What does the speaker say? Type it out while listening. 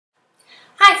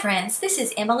Hi friends, this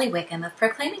is Emily Wickham of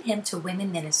Proclaiming Him to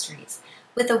Women Ministries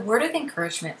with a word of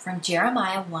encouragement from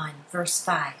Jeremiah 1 verse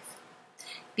 5.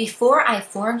 Before I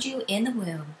formed you in the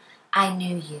womb, I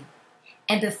knew you,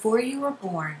 and before you were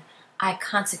born, I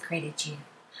consecrated you.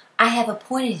 I have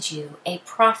appointed you a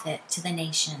prophet to the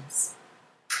nations.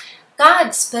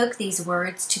 God spoke these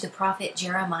words to the prophet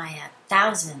Jeremiah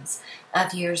thousands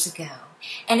of years ago.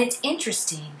 And it's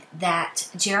interesting that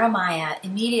Jeremiah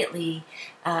immediately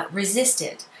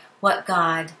resisted what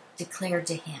God declared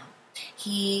to him.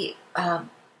 He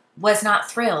was not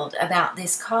thrilled about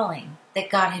this calling that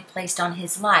God had placed on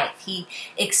his life. He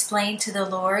explained to the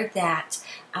Lord that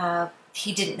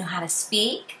he didn't know how to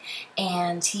speak,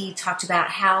 and he talked about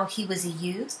how he was a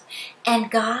youth. And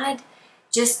God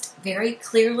just very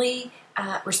clearly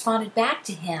responded back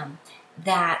to him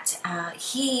that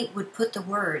he would put the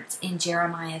words in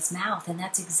Jeremiah's mouth, and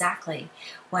that's exactly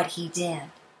what he did.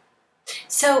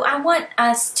 So I want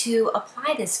us to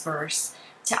apply this verse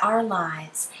to our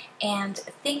lives and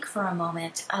think for a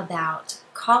moment about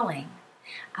calling.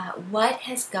 What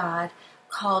has God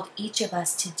called each of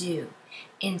us to do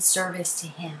in service to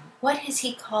Him? What has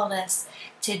He called us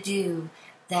to do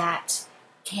that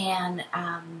can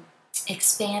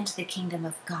expand the kingdom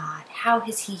of God? How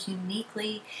has He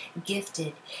uniquely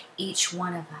gifted each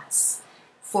one of us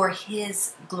for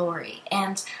His glory?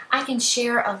 And I can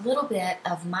share a little bit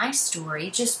of my story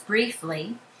just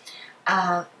briefly.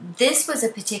 This was a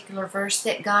particular verse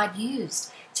that God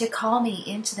used to call me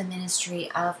into the ministry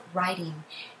of writing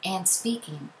and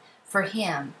speaking for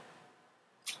Him.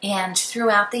 And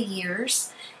throughout the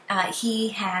years, He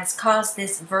has caused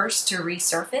this verse to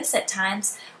resurface at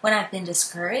times when I've been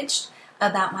discouraged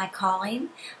about my calling.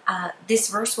 This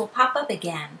verse will pop up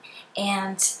again,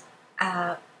 and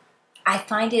I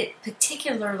find it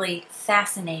particularly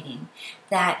fascinating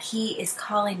that He is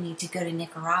calling me to go to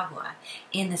Nicaragua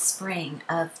in the spring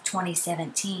of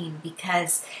 2017,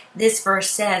 because this verse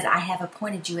says, I have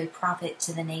appointed you a prophet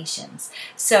to the nations.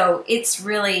 So it's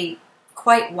really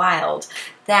quite wild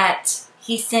that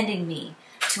He's sending me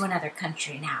to another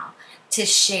country now to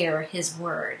share His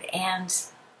word. And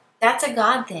that's a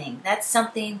God thing. That's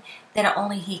something that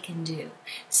only He can do.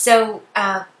 So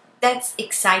that's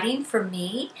exciting for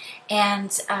me, and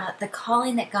the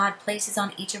calling that God places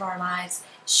on each of our lives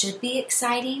should be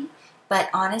exciting. But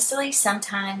honestly,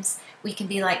 sometimes we can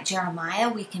be like Jeremiah.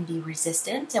 We can be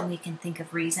resistant, and we can think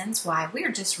of reasons why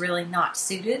we're just really not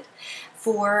suited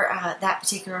for that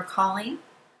particular calling.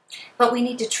 But we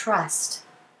need to trust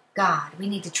God. We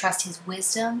need to trust His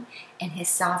wisdom and His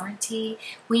sovereignty.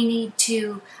 We need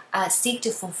to seek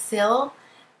to fulfill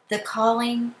the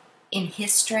calling in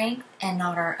His strength and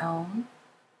not our own.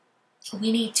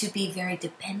 We need to be very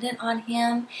dependent on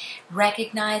Him,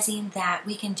 recognizing that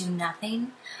we can do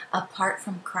nothing apart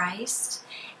from Christ.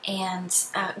 And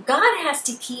God has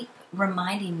to keep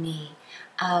reminding me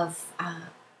of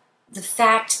the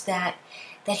fact that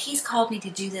He's called me to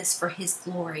do this for His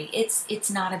glory.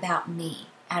 It's not about me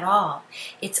at all.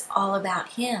 It's all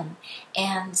about Him.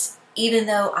 And even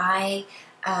though I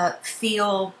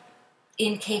feel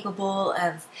incapable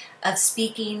of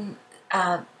speaking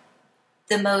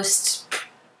the most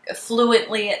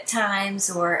fluently at times,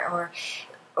 or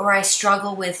I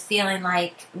struggle with feeling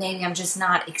like maybe I'm just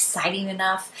not exciting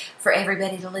enough for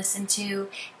everybody to listen to,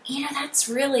 that's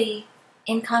really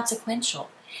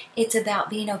inconsequential. It's about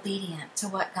being obedient to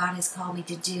what God has called me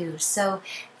to do. So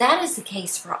that is the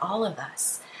case for all of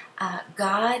us.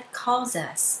 God calls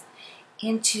us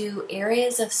into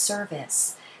areas of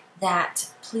service that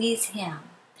please Him.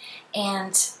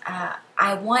 And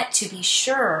I want to be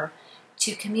sure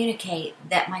to communicate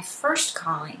that my first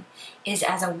calling is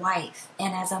as a wife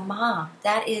and as a mom.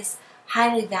 That is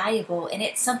highly valuable, and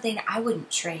it's something I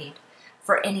wouldn't trade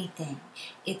for anything.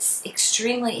 It's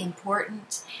extremely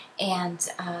important, and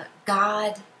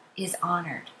God is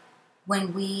honored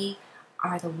when we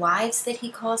are the wives that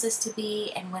He calls us to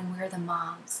be, and when we're the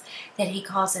moms that He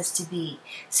calls us to be.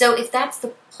 So if that's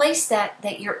the place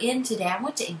that you're in today, I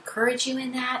want to encourage you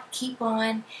in that. Keep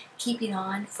on keeping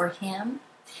on for Him.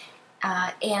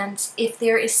 And if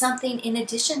there is something in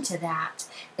addition to that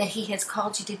He has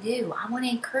called you to do, I want to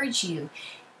encourage you.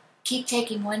 Keep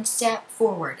taking one step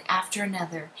forward after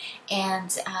another.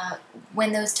 And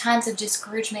when those times of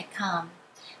discouragement come,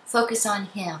 focus on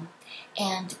Him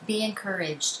and be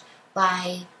encouraged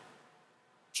by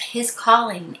His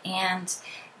calling and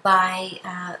by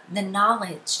the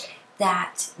knowledge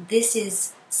that this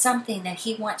is something that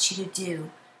He wants you to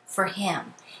do for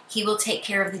Him. He will take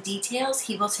care of the details.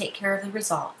 He will take care of the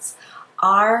results.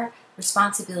 Our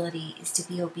responsibility is to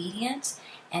be obedient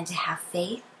and to have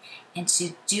faith and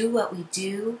to do what we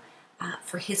do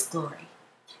for His glory.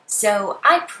 So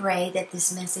I pray that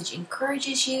this message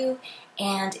encourages you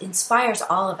and inspires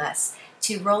all of us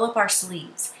to roll up our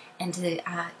sleeves and to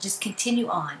just continue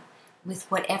on with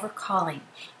whatever calling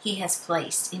He has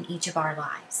placed in each of our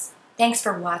lives. Thanks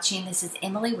for watching. This is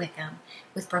Emily Wickham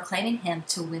with Proclaiming Him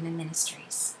to Women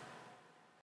Ministries.